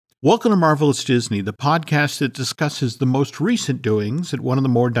Welcome to Marvelous Disney, the podcast that discusses the most recent doings at one of the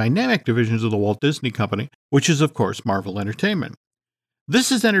more dynamic divisions of the Walt Disney Company, which is, of course, Marvel Entertainment.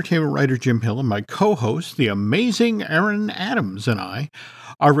 This is entertainment writer Jim Hill, and my co-host, the amazing Aaron Adams, and I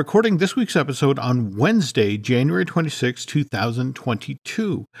are recording this week's episode on Wednesday, January 26,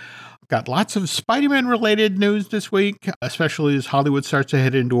 2022. Got lots of Spider-Man related news this week, especially as Hollywood starts to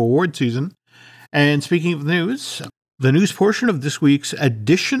head into award season. And speaking of news, the news portion of this week's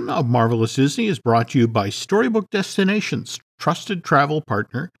edition of Marvelous Disney is brought to you by Storybook Destinations, trusted travel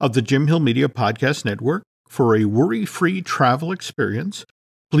partner of the Jim Hill Media Podcast Network. For a worry-free travel experience,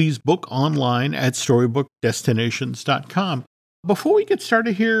 please book online at StorybookDestinations.com. Before we get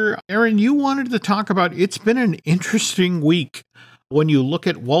started here, Aaron, you wanted to talk about, it's been an interesting week when you look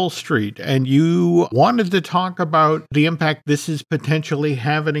at Wall Street, and you wanted to talk about the impact this is potentially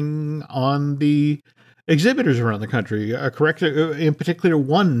having on the exhibitors around the country, correct? In particular,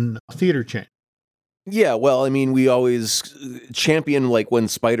 one theater chain. Yeah, well, I mean, we always champion like when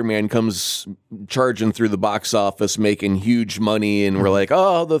Spider-Man comes charging through the box office, making huge money, and we're like,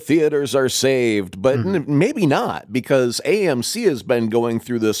 oh, the theaters are saved. But maybe not, because AMC has been going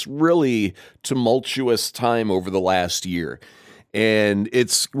through this really tumultuous time over the last year. And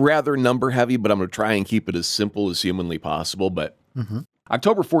it's rather number heavy, but I'm going to try and keep it as simple as humanly possible. But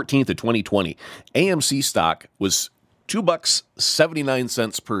October 14th of 2020, AMC stock was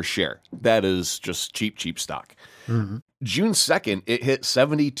 $2.79 per share. That is just cheap stock. June 2nd, it hit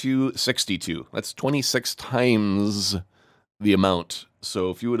 $72.62. That's 26 times the amount. So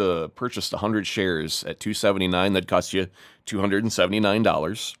if you would have purchased 100 shares at $2.79, that'd cost you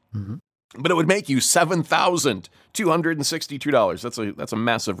 $279. But it would make you $7,262. That's a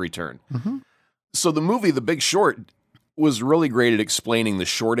massive return. So the movie The Big Short was really great at explaining the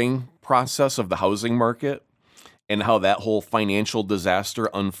shorting process of the housing market and how that whole financial disaster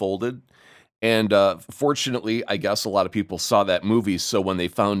unfolded. And fortunately, I guess a lot of people saw that movie, so when they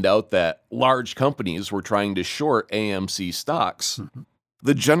found out that large companies were trying to short AMC stocks,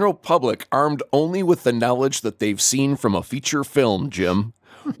 the general public, armed only with the knowledge that they've seen from a feature film, Jim,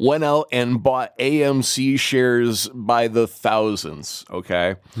 went out and bought AMC shares by the thousands,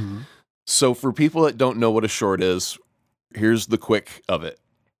 okay? So for people that don't know what a short is, here's the quick of it.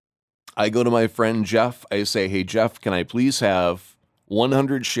 I go to my friend Jeff. I say, hey, Jeff, can I please have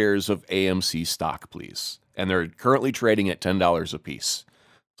 100 shares of AMC stock, please? And they're currently trading at $10 a piece.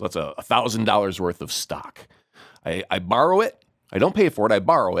 So that's $1,000 worth of stock. I borrow it. I don't pay for it. I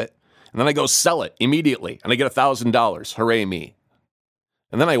borrow it. And then I go sell it immediately. And I get $1,000. Hooray me.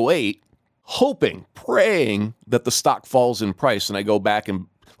 And then I wait, hoping, praying that the stock falls in price. And I go back and,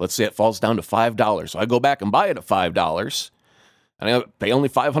 let's say it falls down to $5. So I go back and buy it at $5. And I pay only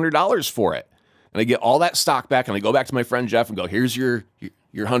 $500 for it. And I get all that stock back, and I go back to my friend Jeff and go, here's your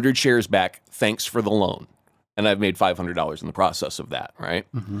 100 shares back. Thanks for the loan. And I've made $500 in the process of that, right?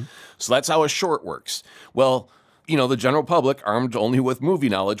 So that's how a short works. Well, you know, the general public, armed only with movie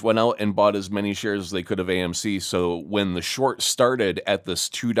knowledge, went out and bought as many shares as they could of AMC. So when the short started at this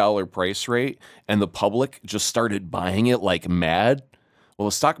 $2 price rate and the public just started buying it like mad, well,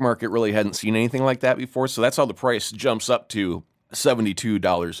 the stock market really hadn't seen anything like that before. So that's how the price jumps up to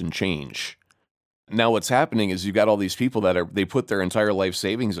 $72 and change. Now what's happening is you got all these people they put their entire life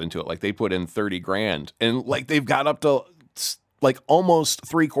savings into it. Like they put in 30 grand and like they've got up to like almost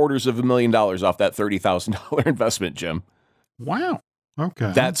 $750,000 off that $30,000 investment, Jim. Wow.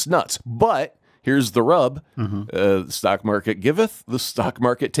 Okay. That's nuts. But here's the rub. The stock market giveth, the stock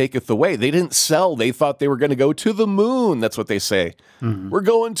market taketh away. They didn't sell. They thought they were going to go to the moon. That's what they say. We're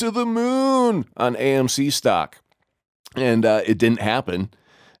going to the moon on AMC stock. And it didn't happen.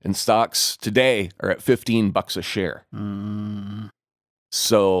 And stocks today are at $15 a share.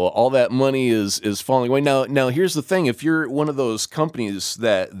 So all that money is falling away. Now here's the thing. If you're one of those companies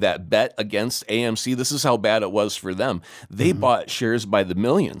that bet against AMC, this is how bad it was for them. They bought shares by the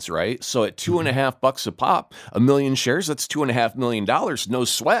millions, right? So at $2.50 a pop, 1 million shares, that's $2.5 million. No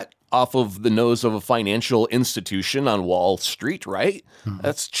sweat off of the nose of a financial institution on Wall Street, right?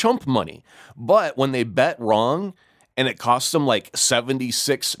 That's chump money. But when they bet wrong, and it cost them like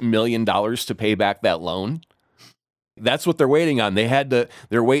 $76 million to pay back that loan, that's what they're waiting on.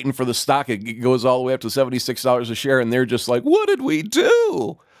 They're waiting for the stock. It goes all the way up to $76 a share, and they're just like, what did we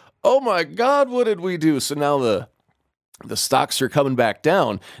do? Oh my God, what did we do? So now the stocks are coming back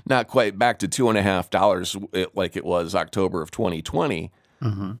down, not quite back to $2.50 like it was October of 2020.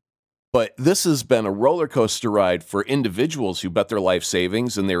 But this has been a roller coaster ride for individuals who bet their life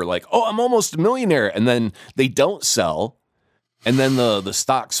savings and they were like, oh, I'm almost a millionaire. And then they don't sell. and then the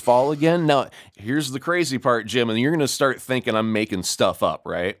stocks fall again. Now, here's the crazy part, Jim, and you're going to start thinking I'm making stuff up,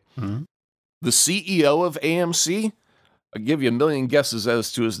 right? Mm-hmm. The CEO of AMC, I'll give you a million guesses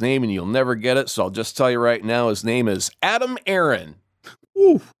as to his name, and you'll never get it, so I'll just tell you right now, his name is Adam Aron.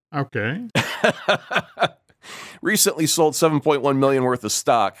 Ooh, okay. Recently sold $7.1 million worth of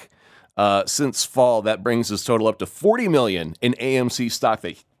stock. Since fall, that brings his total up to $40 million in AMC stock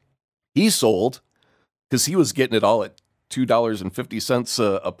that he sold, because he was getting it all at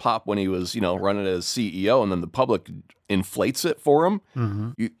 $2.50 a pop when he was, running as CEO, and then the public inflates it for him.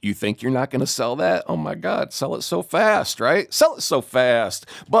 Mm-hmm. You think you're not going to sell that? Oh my God, sell it so fast, right? Sell it so fast.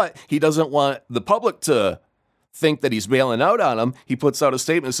 But he doesn't want the public to think that he's bailing out on him. He puts out a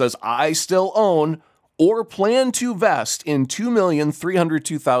statement that says, I still own or plan to vest in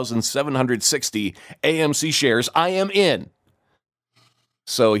 2,302,760 AMC shares. I am in.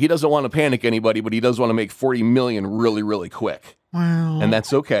 So he doesn't want to panic anybody, but he does want to make $40 million really, really quick. Well, and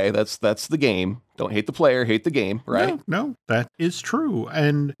that's okay. That's the game. Don't hate the player, hate the game, right? No, that is true.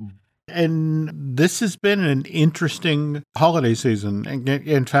 And this has been an interesting holiday season.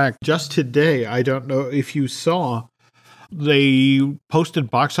 In fact, just today, I don't know if you saw, they posted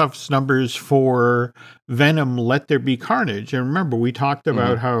box office numbers for Venom, Let There Be Carnage. And remember, we talked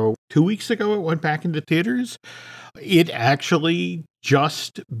about how 2 weeks ago it went back into theaters. It actually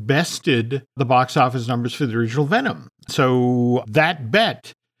just bested the box office numbers for the original Venom. So that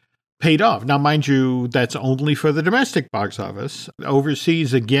bet paid off. Now, mind you, that's only for the domestic box office.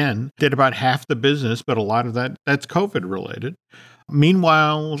 Overseas, again, did about half the business, but a lot of that's COVID related.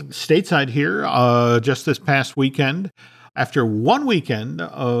 Meanwhile, stateside here, just this past weekend, after one weekend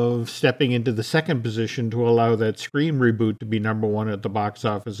of stepping into the second position to allow that Scream reboot to be number one at the box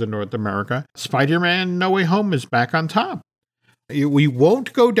office in North America, Spider-Man No Way Home is back on top. We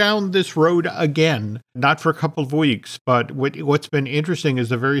won't go down this road again, not for a couple of weeks, but what's been interesting is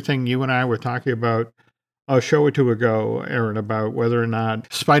the very thing you and I were talking about a show or two ago, Aaron, about whether or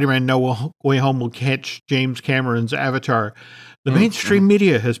not Spider-Man No Way Home will catch James Cameron's Avatar. The mainstream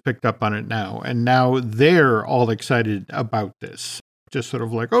media has picked up on it now, and now they're all excited about this. Just sort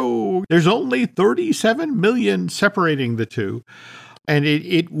of like, oh, there's only 37 million separating the two. And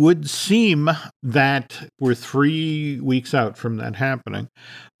it would seem that we're 3 weeks out from that happening.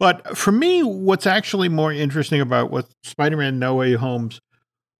 But for me, what's actually more interesting about what Spider-Man No Way Home's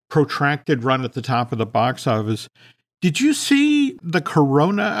protracted run at the top of the box office, did you see the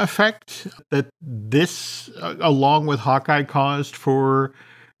corona effect that this, along with Hawkeye, caused for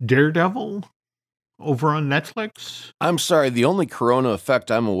Daredevil over on Netflix? I'm sorry, the only corona effect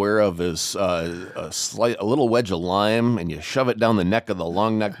I'm aware of is a little wedge of lime, and you shove it down the neck of the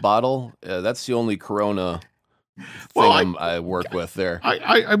long neck bottle. That's the only corona thing I work with there.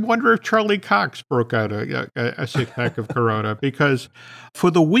 I wonder if Charlie Cox broke out a six-pack of corona, because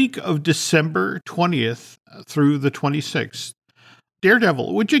for the week of December 20th through the 26th,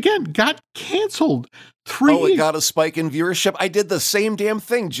 Daredevil, which again got canceled. It got a spike in viewership. I did the same damn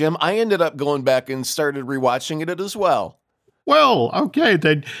thing, Jim. I ended up going back and started rewatching it as well. Well, okay,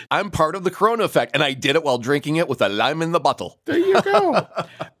 then. I'm part of the corona effect, and I did it while drinking it with a lime in the bottle. There you go.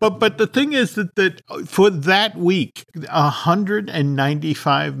 But the thing is that for that week,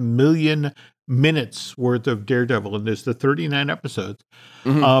 195 million minutes worth of Daredevil, and there's the 39 episodes,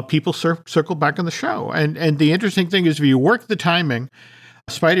 people circle back on the show. And the interesting thing is, if you work the timing,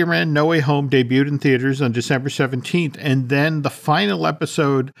 Spider-Man No Way Home debuted in theaters on December 17th, and then the final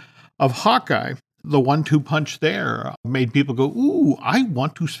episode of Hawkeye, the 1-2 punch there, made people go, ooh, I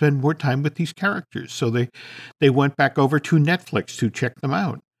want to spend more time with these characters. So they went back over to Netflix to check them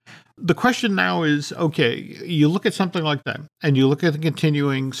out. The question now is, okay, you look at something like that, and you look at the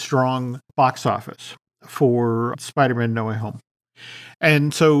continuing strong box office for Spider-Man No Way Home.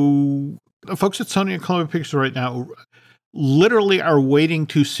 And so the folks at Sony and Columbia Pictures right now literally are waiting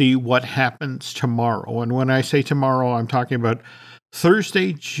to see what happens tomorrow. And when I say tomorrow, I'm talking about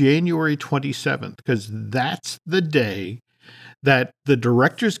Thursday, January 27th, because that's the day that the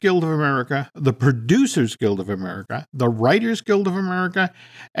Directors Guild of America, the Producers Guild of America, the Writers Guild of America,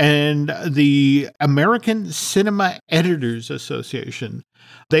 and the American Cinema Editors Association,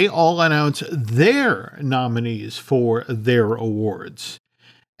 they all announce their nominees for their awards.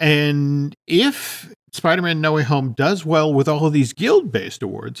 And if Spider-Man No Way Home does well with all of these guild-based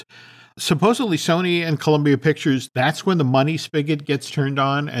awards, supposedly Sony and Columbia Pictures, that's when the money spigot gets turned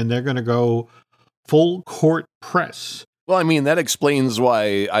on, and they're going to go full court press Well, I mean, that explains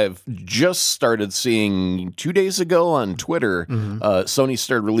why I've just started seeing 2 days ago on Twitter, Sony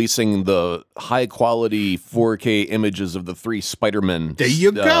started releasing the high-quality 4K images of the 3 Spider-Men. There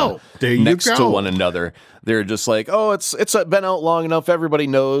you go. Next to one another. They're just like, oh, it's been out long enough, everybody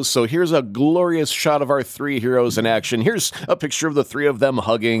knows, so here's a glorious shot of our 3 heroes in action. Here's a picture of the 3 of them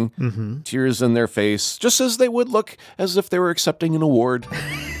hugging, tears in their face, just as they would look as if they were accepting an award.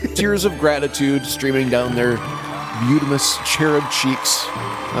 Tears of gratitude streaming down their beautimous cherub cheeks.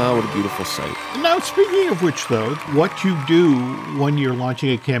 Oh, what a beautiful sight. Now, speaking of which, though, what you do when you're launching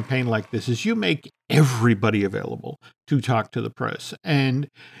a campaign like this is you make everybody available to talk to the press. And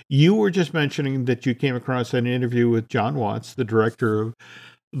you were just mentioning that you came across an interview with John Watts, the director of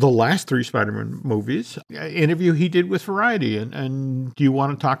the last 3 Spider-Man movies, an interview he did with Variety. And do you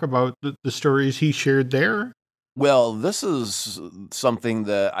want to talk about the stories he shared there? Well, this is something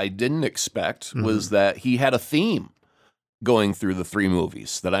that I didn't expect, was that he had a theme going through the 3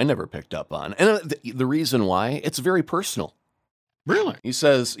 movies that I never picked up on. And the reason why, it's very personal. Really? He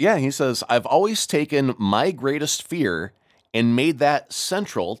says, I've always taken my greatest fear and made that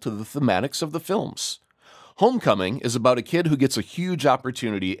central to the thematics of the films. Homecoming is about a kid who gets a huge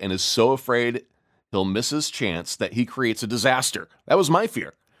opportunity and is so afraid he'll miss his chance that he creates a disaster. That was my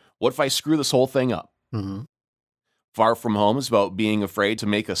fear. What if I screw this whole thing up? Far From Home is about being afraid to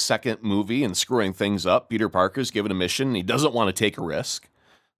make a second movie and screwing things up. Peter Parker's given a mission, and he doesn't want to take a risk.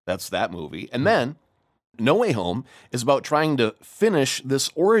 That's that movie. And then No Way Home is about trying to finish this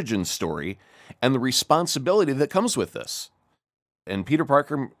origin story and the responsibility that comes with this. And Peter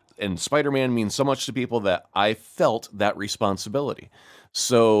Parker and Spider-Man mean so much to people that I felt that responsibility.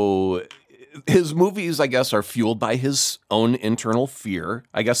 So his movies, I guess, are fueled by his own internal fear.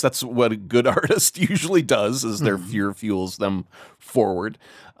 I guess that's what a good artist usually does, is their fear fuels them forward.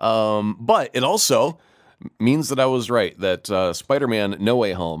 But it also means that I was right, that Spider-Man No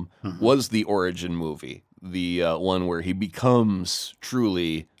Way Home was the origin movie, the one where he becomes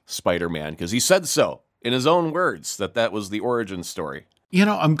truly Spider-Man, because he said so in his own words, that was the origin story. You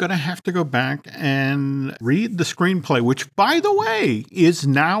know, I'm going to have to go back and read the screenplay, which, by the way, is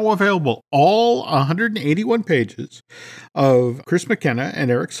now available. All 181 pages of Chris McKenna and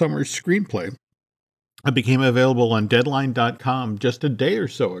Eric Summers' screenplay. It became available on Deadline.com just a day or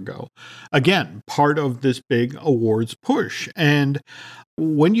so ago. Again, part of this big awards push. And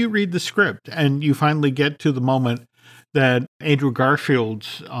when you read the script and you finally get to the moment that Andrew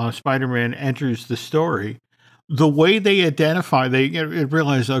Garfield's Spider-Man enters the story, the way they identify, they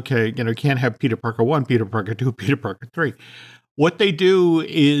realize, okay, can't have Peter Parker 1, Peter Parker 2, Peter Parker 3. What they do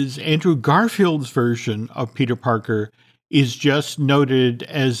is Andrew Garfield's version of Peter Parker is just noted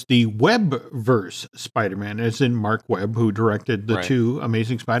as the Webb-verse Spider-Man, as in Mark Webb, who directed the 2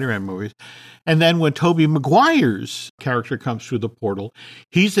 Amazing Spider-Man movies. And then when Tobey Maguire's character comes through the portal,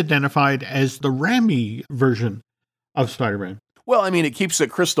 he's identified as the Raimi version of Spider-Man. Well, I mean, it keeps it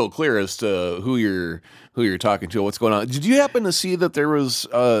crystal clear as to who you're talking to, what's going on. Did you happen to see that there was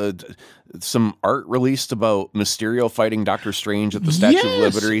some art released about Mysterio fighting Doctor Strange at the Statue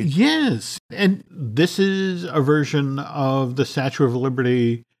of Liberty? Yes, and this is a version of the Statue of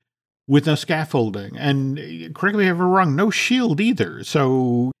Liberty with no scaffolding. And correct me if I'm wrong, no shield either.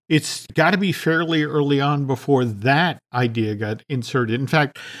 So it's got to be fairly early on before that idea got inserted. In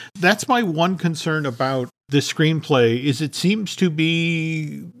fact, that's my one concern about the screenplay, is it seems to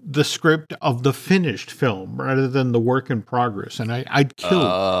be the script of the finished film rather than the work in progress. And I'd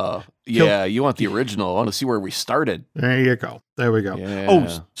kill. Yeah, you want the original. I want to see where we started. There you go. There we go. Yeah.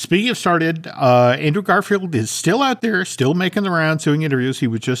 Oh, speaking of started, Andrew Garfield is still out there, still making the rounds, doing interviews. He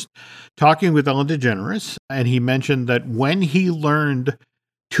was just talking with Ellen DeGeneres, and he mentioned that when he learned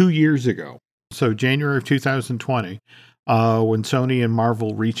 2 years ago, so January of 2020, when Sony and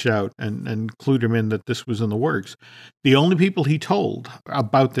Marvel reached out and clued him in that this was in the works, the only people he told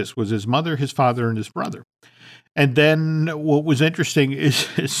about this was his mother, his father, and his brother. And then what was interesting is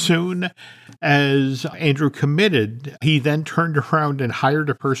as soon as Andrew committed, he then turned around and hired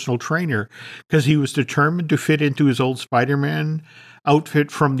a personal trainer because he was determined to fit into his old Spider-Man outfit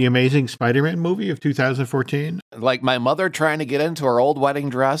from the Amazing Spider-Man movie of 2014. Like my mother trying to get into her old wedding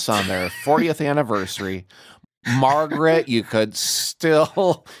dress on their 40th anniversary. Margaret, you could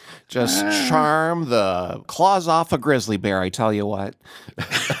still just charm the claws off a grizzly bear, I tell you what.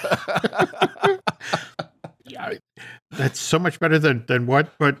 That's so much better than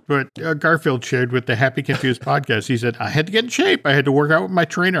what Garfield shared with the Happy Confused podcast. He said, I had to get in shape. I had to work out with my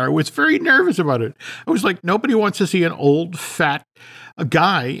trainer. I was very nervous about it. I was like, nobody wants to see an old, fat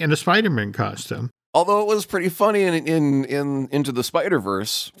guy in a Spider-Man costume. Although it was pretty funny in Into the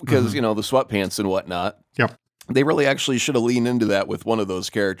Spider-Verse because, the sweatpants and whatnot. Yep. They really actually should have leaned into that with one of those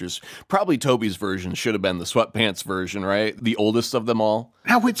characters. Probably Toby's version should have been the sweatpants version, right? The oldest of them all.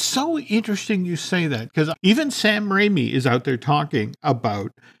 Now, it's so interesting you say that, because even Sam Raimi is out there talking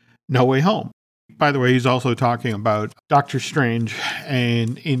about No Way Home. By the way, he's also talking about Doctor Strange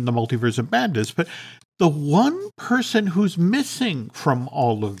and in the Multiverse of Madness. But the one person who's missing from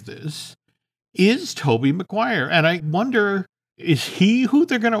all of this is Tobey Maguire. And I wonder, is he who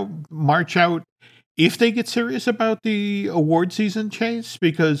they're going to march out if they get serious about the award season chase?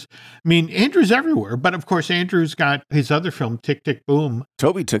 Because, I mean, Andrew's everywhere. But, of course, Andrew's got his other film, Tick, Tick, Boom.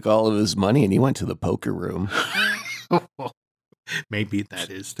 Toby took all of his money and he went to the poker room. Maybe that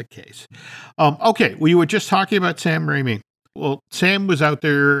is the case. Okay, we were just talking about Sam Raimi. Well, Sam was out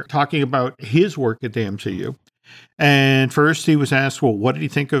there talking about his work at the MCU. And first he was asked, well, what did he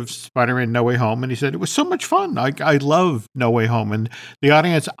think of Spider-Man No Way Home? And he said, it was so much fun. I love No Way Home. And the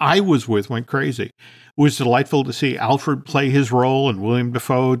audience I was with went crazy. It was delightful to see Alfred play his role and William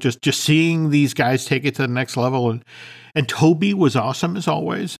Dafoe, just seeing these guys take it to the next level. And Toby was awesome as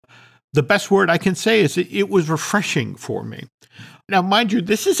always. The best word I can say is it was refreshing for me. Now, mind you,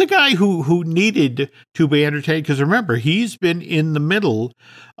 this is a guy who needed to be entertained, because remember, he's been in the middle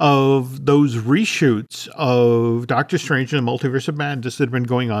of those reshoots of Doctor Strange and the Multiverse of Madness that have been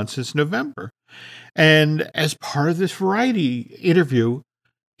going on since November. And as part of this Variety interview,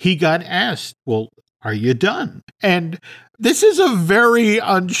 he got asked, well, are you done? And this is a very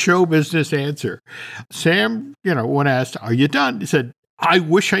un-show business answer. Sam, when asked, are you done? He said, I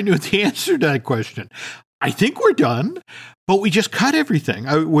wish I knew the answer to that question. I think we're done, but we just cut everything.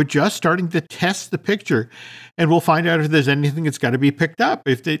 We're just starting to test the picture, and we'll find out if there's anything that's got to be picked up.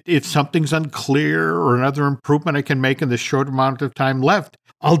 If something's unclear or another improvement I can make in the short amount of time left,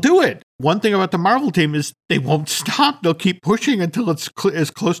 I'll do it. One thing about the Marvel team is they won't stop. They'll keep pushing until it's as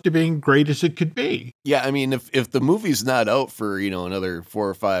close to being great as it could be. Yeah, I mean, if the movie's not out for, another 4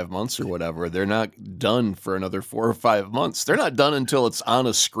 or 5 months or whatever, they're not done for another 4 or 5 months. They're not done until it's on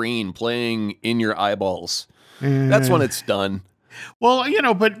a screen playing in your eyeballs. That's when it's done. Well,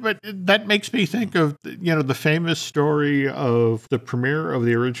 but that makes me think of, the famous story of the premiere of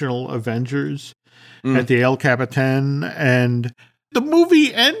the original Avengers at the El Capitan, and the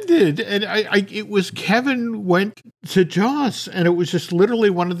movie ended, and it was Kevin went to Joss, and it was just literally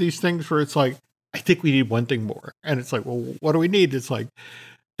one of these things where it's like, I think we need one thing more. And it's like, well, what do we need? It's like,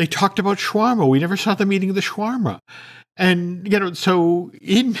 they talked about shawarma. We never saw them eating the shawarma. And, so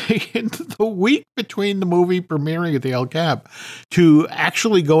in the week between the movie premiering at the El Cap to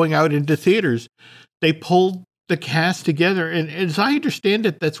actually going out into theaters, they pulled the cast together. And as I understand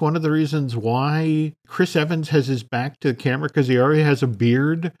it, that's one of the reasons why Chris Evans has his back to the camera, because he already has a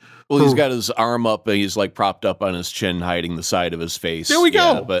beard. Well, he's got his arm up and he's like propped up on his chin, hiding the side of his face. There we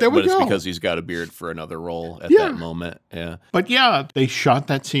go. But it's because he's got a beard for another role at that moment. Yeah. But they shot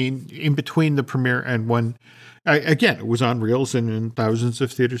that scene in between the premiere and when, again, it was on reels and in thousands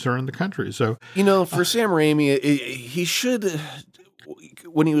of theaters around the country. So, for Sam Raimi, he should,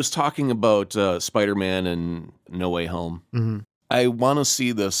 when he was talking about Spider-Man and No Way Home, I want to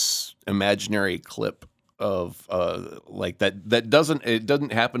see this imaginary clip of like that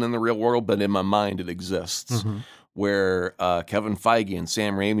doesn't happen in the real world, but in my mind it exists, where Kevin Feige and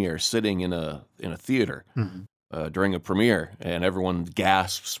Sam Raimi are sitting in a theater during a premiere, and everyone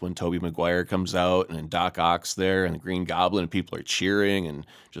gasps when Tobey Maguire comes out, and Doc Ock's there, and the Green Goblin, and people are cheering and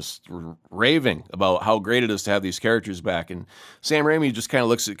just raving about how great it is to have these characters back. And Sam Raimi just kind of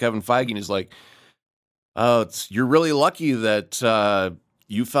looks at Kevin Feige and he's like, you're really lucky that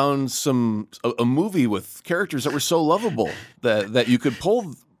you found a movie with characters that were so lovable that you could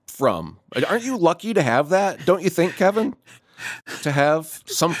pull from. Aren't you lucky to have that? Don't you think, Kevin? To have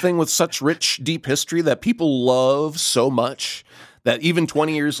something with such rich, deep history that people love so much that even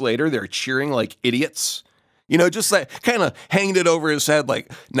 20 years later, they're cheering like idiots. Just like kind of hanging it over his head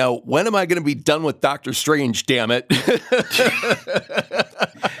like, now, when am I going to be done with Doctor Strange, damn it?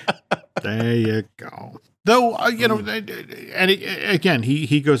 There you go. Though, and again,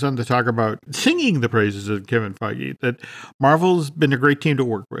 he goes on to talk about singing the praises of Kevin Feige, that Marvel's been a great team to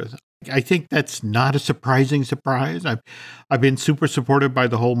work with. I think that's not a surprising surprise. I've been super supported by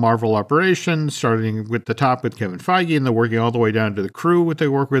the whole Marvel operation, starting with the top with Kevin Feige and then working all the way down to the crew, what they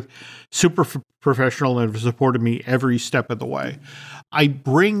work with. Super professional and have supported me every step of the way. I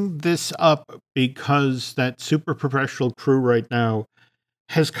bring this up because that super professional crew right now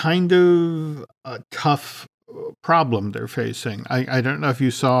has kind of a tough problem they're facing. I don't know if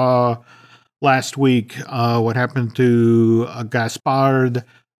you saw last week what happened to Gaspard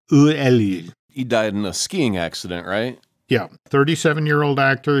Ulliel. He died in a skiing accident, right? Yeah, 37-year-old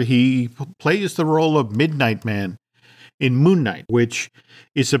actor. He plays the role of Midnight Man in Moon Knight, which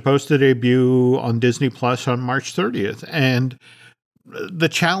is supposed to debut on Disney Plus on March 30th. And the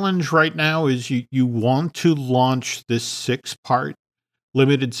challenge right now is you want to launch this 6-part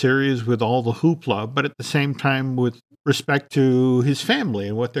limited series with all the hoopla, but at the same time with respect to his family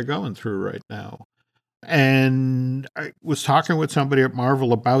and what they're going through right now. And I was talking with somebody at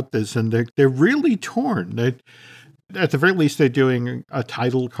Marvel about this, and they're really torn. At the very least, they're doing a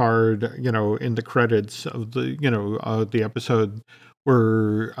title card, in the credits of the episode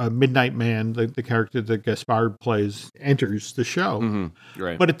where Midnight Man, the character that Gaspard plays, enters the show. Mm-hmm.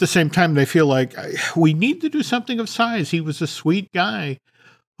 Right. But at the same time, they feel like we need to do something of size. He was a sweet guy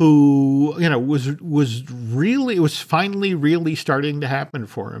who, was finally really starting to happen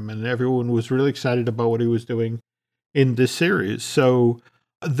for him. And everyone was really excited about what he was doing in this series. So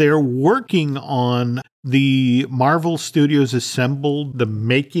they're working on the Marvel Studios Assembled, the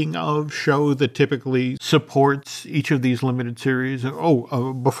making of show that typically supports each of these limited series.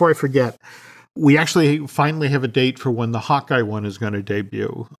 Before I forget, we actually finally have a date for when the Hawkeye one is going to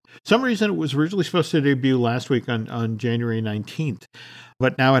debut. Some reason it was originally supposed to debut last week on January 19th,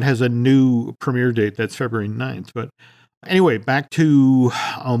 but now it has a new premiere date that's February 9th. But anyway, back to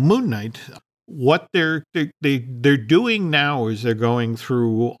Moon Knight. What they're doing now is they're going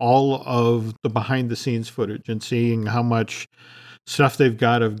through all of the behind the scenes footage and seeing how much stuff they've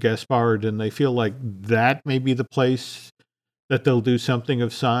got of Gaspard, and they feel like that may be the place that they'll do something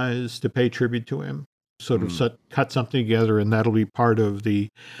of size to pay tribute to him. Cut something together, and that'll be part of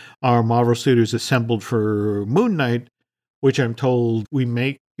our Marvel Studios Assembled for Moon Knight, which I'm told we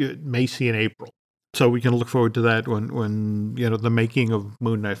may see in April. So we can look forward to that when the making of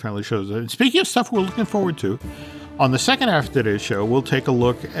Moon Knight finally shows up. And speaking of stuff we're looking forward to, on the second half of today's show, we'll take a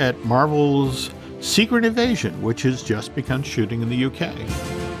look at Marvel's Secret Invasion, which has just begun shooting in the UK.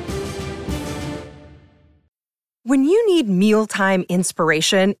 When you need mealtime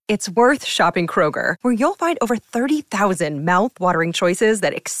inspiration, it's worth shopping Kroger, where you'll find over 30,000 mouth-watering choices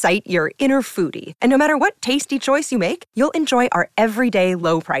that excite your inner foodie. And no matter what tasty choice you make, you'll enjoy our everyday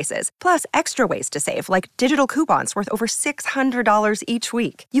low prices, plus extra ways to save, like digital coupons worth over $600 each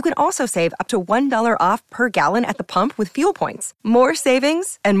week. You can also save up to $1 off per gallon at the pump with fuel points. More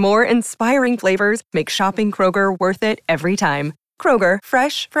savings and more inspiring flavors make shopping Kroger worth it every time. Kroger,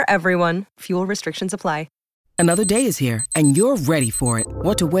 fresh for everyone. Fuel restrictions apply. Another day is here, and you're ready for it.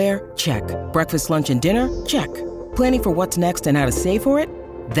 What to wear? Check. Breakfast, lunch, and dinner? Check. Planning for what's next and how to save for it?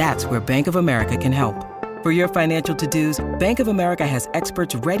 That's where Bank of America can help. For your financial to-dos, Bank of America has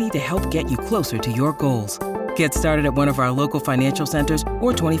experts ready to help get you closer to your goals. Get started at one of our local financial centers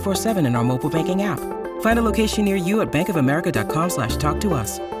or 24/7 in our mobile banking app. Find a location near you at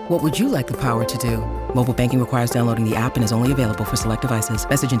bankofamerica.com/talktous. What would you like the power to do? Mobile banking requires downloading the app and is only available for select devices.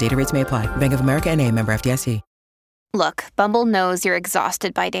 Message and data rates may apply. Bank of America N.A., member FDIC. Look, Bumble knows you're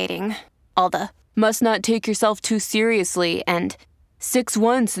exhausted by dating. All the must not take yourself too seriously and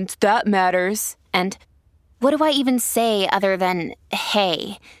 6'1" since that matters. And what do I even say other than,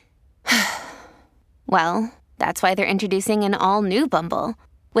 hey? Well, that's why they're introducing an all-new Bumble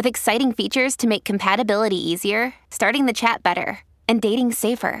with exciting features to make compatibility easier, starting the chat better, and dating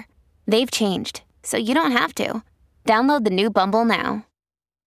safer. They've changed, so you don't have to. Download the new Bumble now.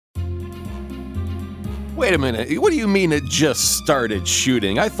 Wait a minute. What do you mean it just started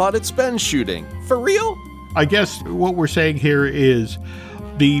shooting? I thought it's been shooting. For real? I guess what we're saying here is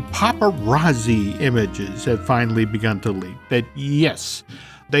the paparazzi images have finally begun to leak. That, yes,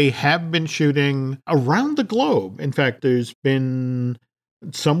 they have been shooting around the globe. In fact, there's been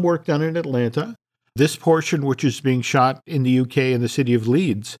some work done in Atlanta. This portion, which is being shot in the UK in the city of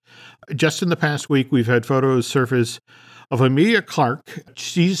Leeds. Just in the past week, we've had photos surface of Emilia Clarke.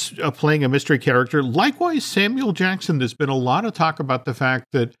 She's playing a mystery character. Likewise, Samuel Jackson. There's been a lot of talk about the fact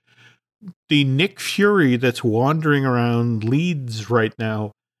that the Nick Fury that's wandering around Leeds right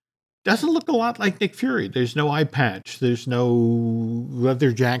now doesn't look a lot like Nick Fury. There's no eye patch. There's no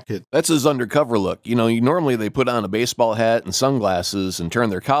leather jacket. That's his undercover look. Normally they put on a baseball hat and sunglasses and turn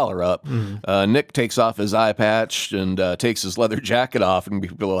their collar up. Mm-hmm. Nick takes off his eye patch and takes his leather jacket off, and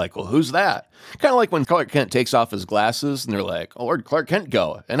people are like, well, who's that? Kind of like when Clark Kent takes off his glasses, and they're like, oh, where'd Clark Kent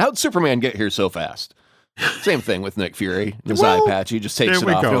go? And how'd Superman get here so fast? Same thing with Nick Fury. His eye patch, he just takes it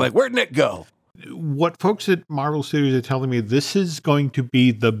off. They're like, where'd Nick go? What folks at Marvel Studios are telling me, this is going to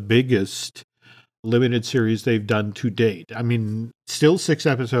be the biggest limited series they've done to date. I mean, still 6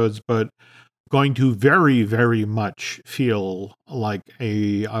 episodes, but going to very, very much feel like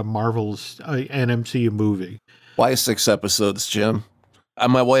a Marvel's an MCU movie. Why 6 episodes, Jim?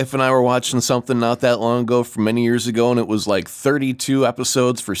 My wife and I were watching something not that long ago from many years ago, and it was like 32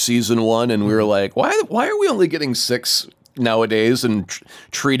 episodes for season 1, and we were like, why are we only getting 6 nowadays and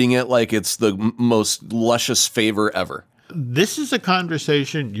treating it like it's the most luscious favor ever? This is a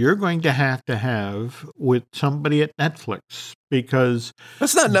conversation you're going to have with somebody at Netflix, because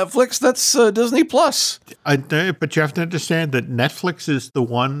that's not Netflix, that's Disney Plus. But you have to understand that Netflix is the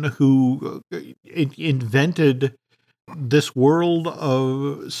one who invented this world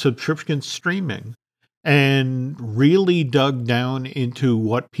of subscription streaming and really dug down into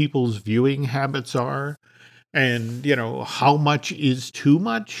what people's viewing habits are. And, how much is too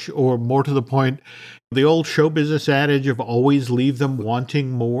much, or more to the point, the old show business adage of always leave them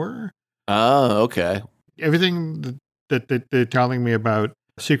wanting more. Oh, okay. Everything that they're telling me about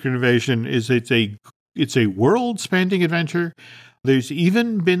Secret Invasion is it's a world-spanning adventure. There's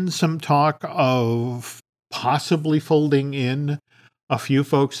even been some talk of possibly folding in a few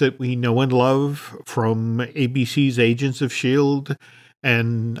folks that we know and love from ABC's Agents of S.H.I.E.L.D.,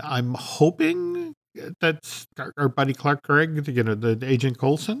 and I'm hoping that's our buddy Clark Gregg, the Agent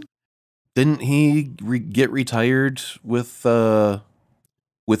Coulson. Didn't he get retired with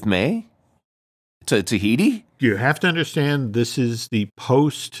May? To Tahiti? You have to understand this is the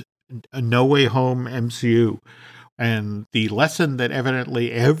post No Way Home MCU. And the lesson that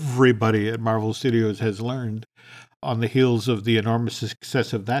evidently everybody at Marvel Studios has learned on the heels of the enormous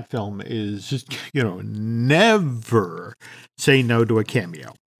success of that film is just, never say no to a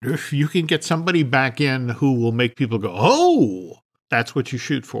cameo. If you can get somebody back in who will make people go, oh, that's what you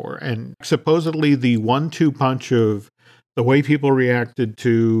shoot for. And supposedly the 1-2 punch of the way people reacted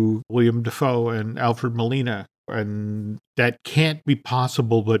to William Dafoe and Alfred Molina, and that can't be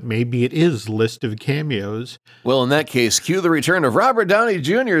possible, but maybe it is list of cameos. Well, in that case, cue the return of Robert Downey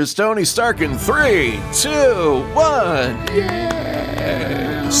Jr. as Tony Stark in 3, 2, 1.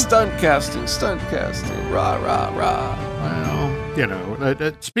 Yeah! Stunt casting, rah, rah, rah.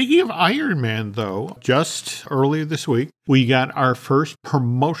 Well, speaking of Iron Man, though, just earlier this week, we got our first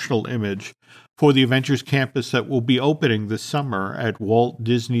promotional image for the Avengers campus that will be opening this summer at Walt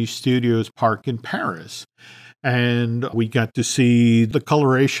Disney Studios Park in Paris. And we got to see the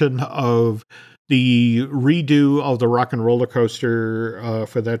coloration of the redo of the Rock and Roller Coaster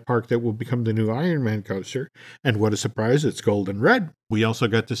for that park that will become the new Iron Man coaster. And what a surprise, it's gold and red. We also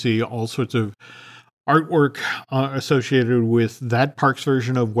got to see all sorts of artwork associated with that park's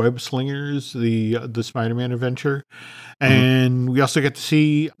version of Web Slingers, the Spider-Man adventure. And we also get to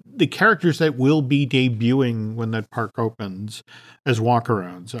see the characters that will be debuting when that park opens as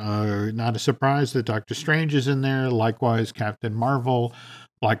walkarounds. Not a surprise that Doctor Strange is in there, likewise Captain Marvel,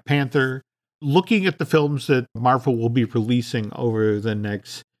 Black Panther. Looking at the films that Marvel will be releasing over the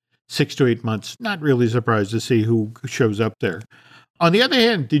next 6 to 8 months, not really surprised to see who shows up there. On the other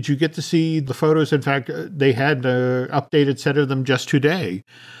hand, did you get to see the photos? In fact, they had an updated set of them just today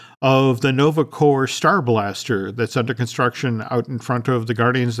of the Nova Corps Star Blaster that's under construction out in front of the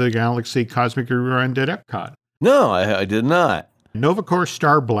Guardians of the Galaxy Cosmic Rewind at Epcot. No, I did not. Nova Corps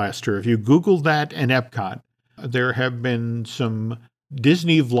Star Blaster. If you Google that and Epcot, there have been some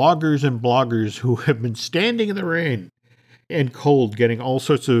Disney vloggers and bloggers who have been standing in the rain and cold getting all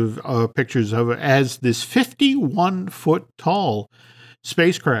sorts of pictures of it as this 51-foot tall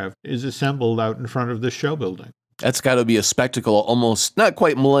spacecraft is assembled out in front of the show building. That's got to be a spectacle, almost not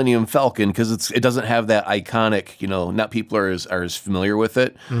quite Millennium Falcon, because it doesn't have that iconic, not people are as familiar with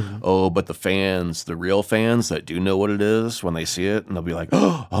it. Mm-hmm. Oh, but the fans, the real fans that do know what it is, when they see it, and they'll be like,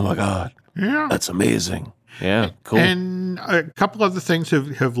 oh my God, yeah, that's amazing. Yeah, cool. And a couple other things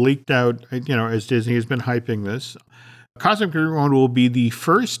have leaked out, as Disney has been hyping this. Cosmic Rewind will be the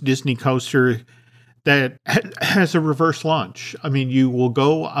first Disney coaster that has a reverse launch. I mean, you will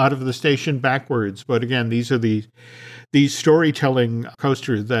go out of the station backwards, but again, these are these storytelling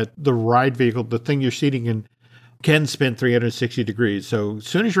coasters that the ride vehicle, the thing you're seating in, can spin 360 degrees. So as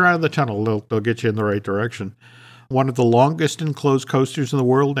soon as you're out of the tunnel, they'll get you in the right direction. One of the longest enclosed coasters in the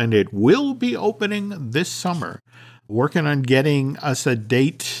world, and it will be opening this summer. Working on getting us a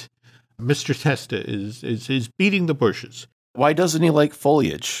date. Mr. Testa is beating the bushes. Why doesn't he like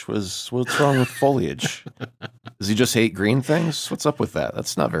foliage? What's wrong with foliage? Does he just hate green things? What's up with that?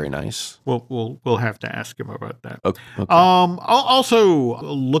 That's not very nice. We'll have to ask him about that. Okay. Also,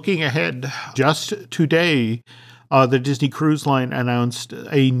 looking ahead, just today, the Disney Cruise Line announced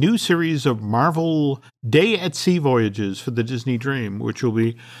a new series of Marvel Day at Sea voyages for the Disney Dream, which will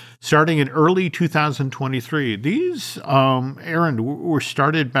be starting in early 2023. These, Aaron, were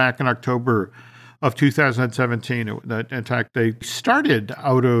started back in October of 2017. In fact, they started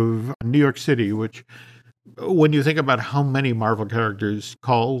out of New York City, which when you think about how many Marvel characters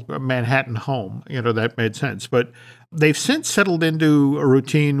call Manhattan home, that made sense. But they've since settled into a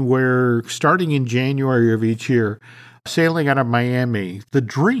routine where, starting in January of each year, sailing out of Miami, the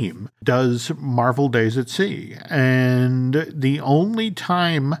Dream does Marvel Days at Sea. And the only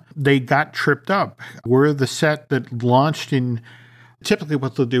time they got tripped up were the set that launched in, typically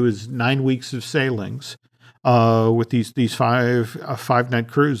what they'll do is 9 weeks of sailings with these five-night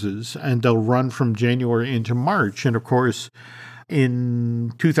cruises, and they'll run from January into March. And of course,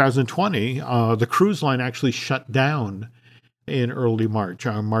 in 2020, the cruise line actually shut down in early March,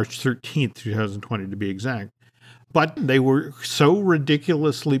 March 13th, 2020 to be exact. But they were so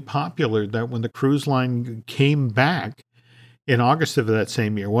ridiculously popular that when the cruise line came back in August of that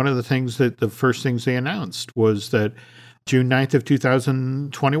same year, one of the first things they announced was that June 9th of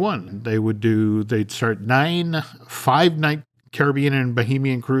 2021, they'd start 9 5-night Caribbean and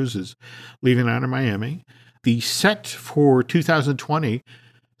Bahamian cruises leaving out of Miami. The set for 2020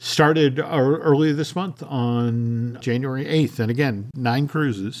 started earlier this month on January 8th. And again, 9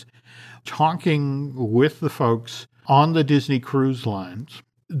 cruises. Talking with the folks on the Disney cruise lines,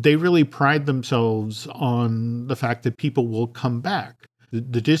 they really pride themselves on the fact that people will come back.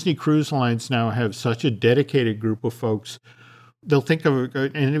 The Disney cruise lines now have such a dedicated group of folks, they'll think of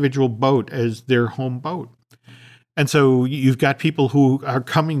an individual boat as their home boat. And so you've got people who are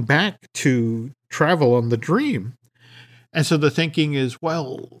coming back to travel on the Dream. And so the thinking is,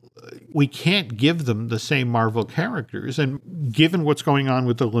 well, we can't give them the same Marvel characters. And given what's going on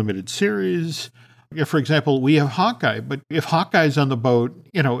with the limited series, for example, we have Hawkeye, but if Hawkeye's on the boat,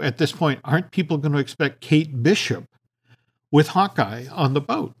 at this point, aren't people going to expect Kate Bishop with Hawkeye on the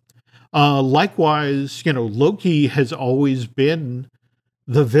boat? Likewise, Loki has always been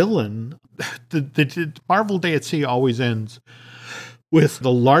the villain. The Marvel Day at Sea always ends with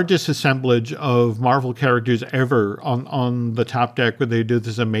the largest assemblage of Marvel characters ever on the top deck, where they do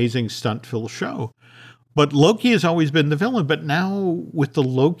this amazing stunt-filled show. But Loki has always been the villain. But now with the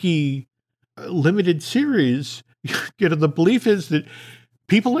Loki limited series, the belief is that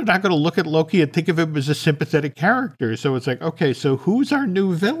people are not going to look at Loki and think of him as a sympathetic character. So it's like, okay, so who's our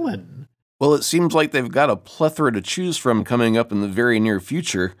new villain? Well, it seems like they've got a plethora to choose from coming up in the very near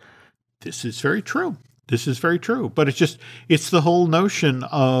future. This is very true. But it's the whole notion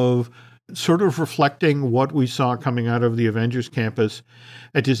of sort of reflecting what we saw coming out of the Avengers campus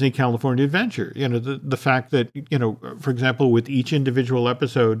at Disney California Adventure. The fact that, for example, with each individual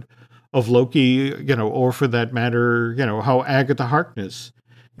episode of Loki, or for that matter, how Agatha Harkness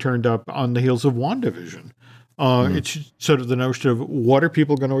turned up on the heels of WandaVision. It's sort of the notion of what are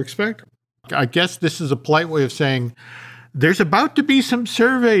people going to expect? I guess this is a polite way of saying there's about to be some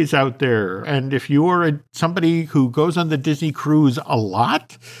surveys out there. And if you are somebody who goes on the Disney cruise a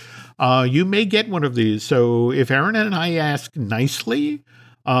lot, you may get one of these. So if Aaron and I ask nicely,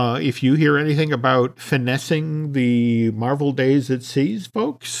 if you hear anything about finessing the Marvel Days at Sea,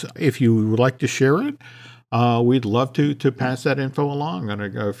 folks, if you would like to share it, we'd love to pass that info along on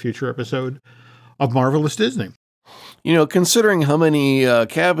a future episode of Marvelous Disney. Considering how many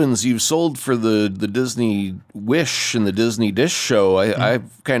cabins you've sold for the Disney Wish and the Disney Dish show,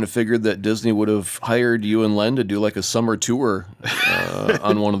 I've kind of figured that Disney would have hired you and Len to do like a summer tour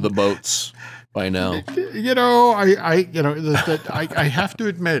on one of the boats by now. I have to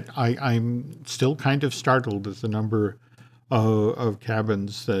admit, I'm still kind of startled at the number of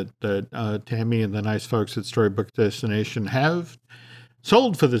cabins that Tammy and the nice folks at Storybook Destination have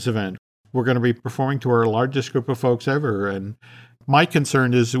sold for this event. We're going to be performing to our largest group of folks ever. And my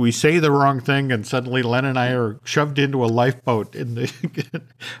concern is we say the wrong thing and suddenly Len and I are shoved into a lifeboat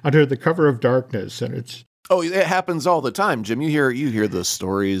under the cover of darkness. And it's... Oh, it happens all the time, Jim. You hear the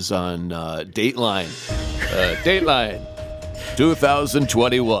stories on Dateline. Dateline,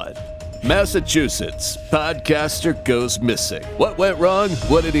 2021. Massachusetts, podcaster goes missing. What went wrong?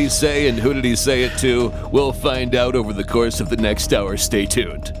 What did he say and who did he say it to? We'll find out over the course of the next hour. Stay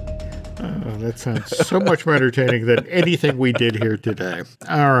tuned. Oh, that sounds so much more entertaining than anything we did here today.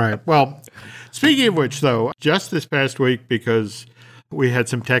 All right. Well, speaking of which, though, just this past week, because we had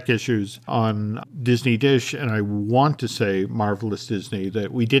some tech issues on Disney Dish, and I want to say Marvelous Disney,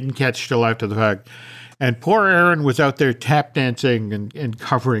 that we didn't catch till after the fact. And poor Aaron was out there tap dancing and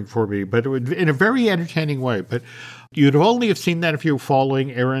covering for me, but it was in a very entertaining way. But you'd only have seen that if you were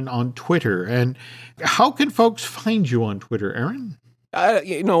following Aaron on Twitter. And how can folks find you on Twitter, Aaron?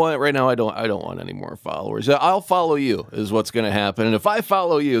 You know what? Right now, I don't want any more followers. I'll follow you is what's going to happen. And if I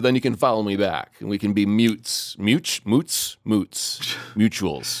follow you, then you can follow me back. And we can be mutuals.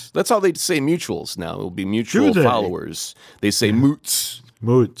 That's how they say mutuals now. It will be mutual followers. They say moots.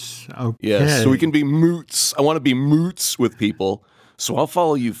 Moots. Okay. Yeah, so we can be moots. I want to be moots with people. So I'll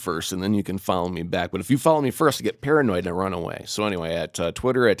follow you first, and then you can follow me back. But if you follow me first, I get paranoid and run away. So anyway, at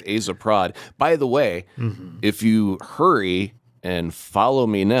Twitter at AzaProd. By the way, if you hurry and follow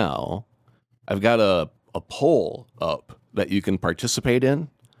me now, I've got a poll up that you can participate in.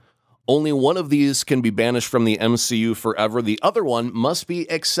 Only one of these can be banished from the MCU forever. The other one must be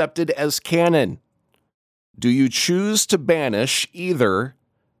accepted as canon. Do you choose to banish either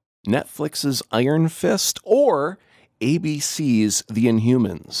Netflix's Iron Fist or ABC's The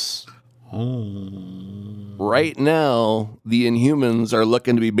Inhumans? Right now, The Inhumans are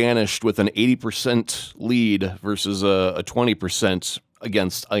looking to be banished with an 80% lead versus a 20%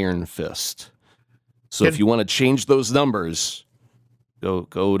 against Iron Fist. So if you want to change those numbers,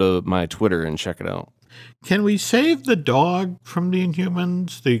 go to my Twitter and check it out. Can we save the dog from the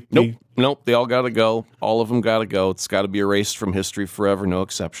Inhumans? Nope. They all got to go. All of them got to go. It's got to be erased from history forever. No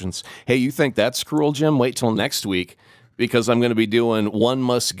exceptions. Hey, you think that's cruel, Jim? Wait till next week, because I'm going to be doing One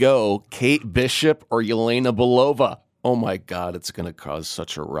Must Go, Kate Bishop or Yelena Belova. Oh my God, it's going to cause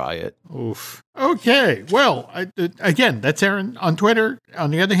such a riot. Oof. Okay. Well, again, that's Aaron on Twitter.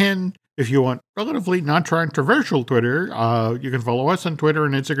 On the other hand, if you want relatively non-controversial Twitter, you can follow us on Twitter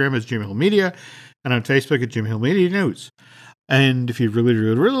and Instagram as Jim Hill Media, and on Facebook at Jim Hill Media News. And if you really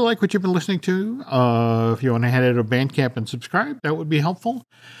like what you've been listening to, if you want to head out to Bandcamp and subscribe, that would be helpful.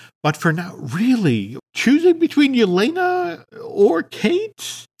 But for now, really, choosing between Yelena or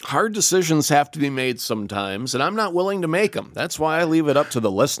Kate? Hard decisions have to be made sometimes, and I'm not willing to make them. That's why I leave it up to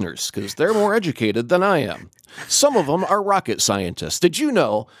the listeners, because they're more educated than I am. Some of them are rocket scientists. Did you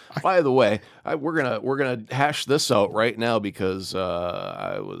know, by the way, we're gonna hash this out right now because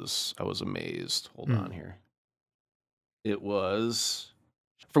I was amazed. Hold on here. It was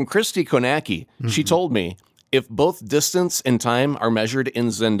from Christy Konaki. She told me, if both distance and time are measured in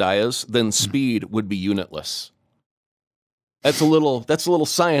Zendayas, then speed would be unitless. That's a little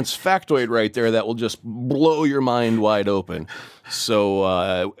science factoid right there that will just blow your mind wide open.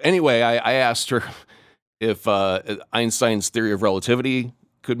 So anyway, I asked her if Einstein's theory of relativity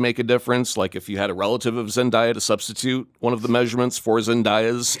could make a difference, like if you had a relative of Zendaya to substitute one of the measurements for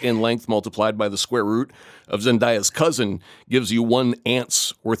Zendaya's in length multiplied by the square root of Zendaya's cousin gives you 1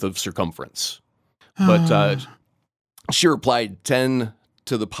 ant's worth of circumference. But she replied 10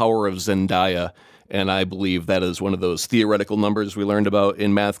 to the power of Zendaya, and I believe that is one of those theoretical numbers we learned about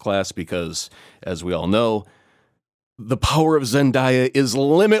in math class because, as we all know, the power of Zendaya is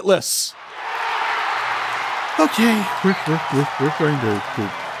limitless. Okay, we're going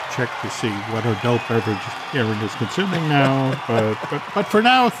to check to see what adult beverage Aaron is consuming now. But for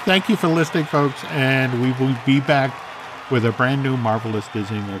now, thank you for listening, folks, and we will be back with a brand new Marvelous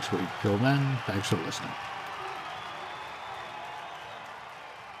Disney next week. Till then, thanks for listening.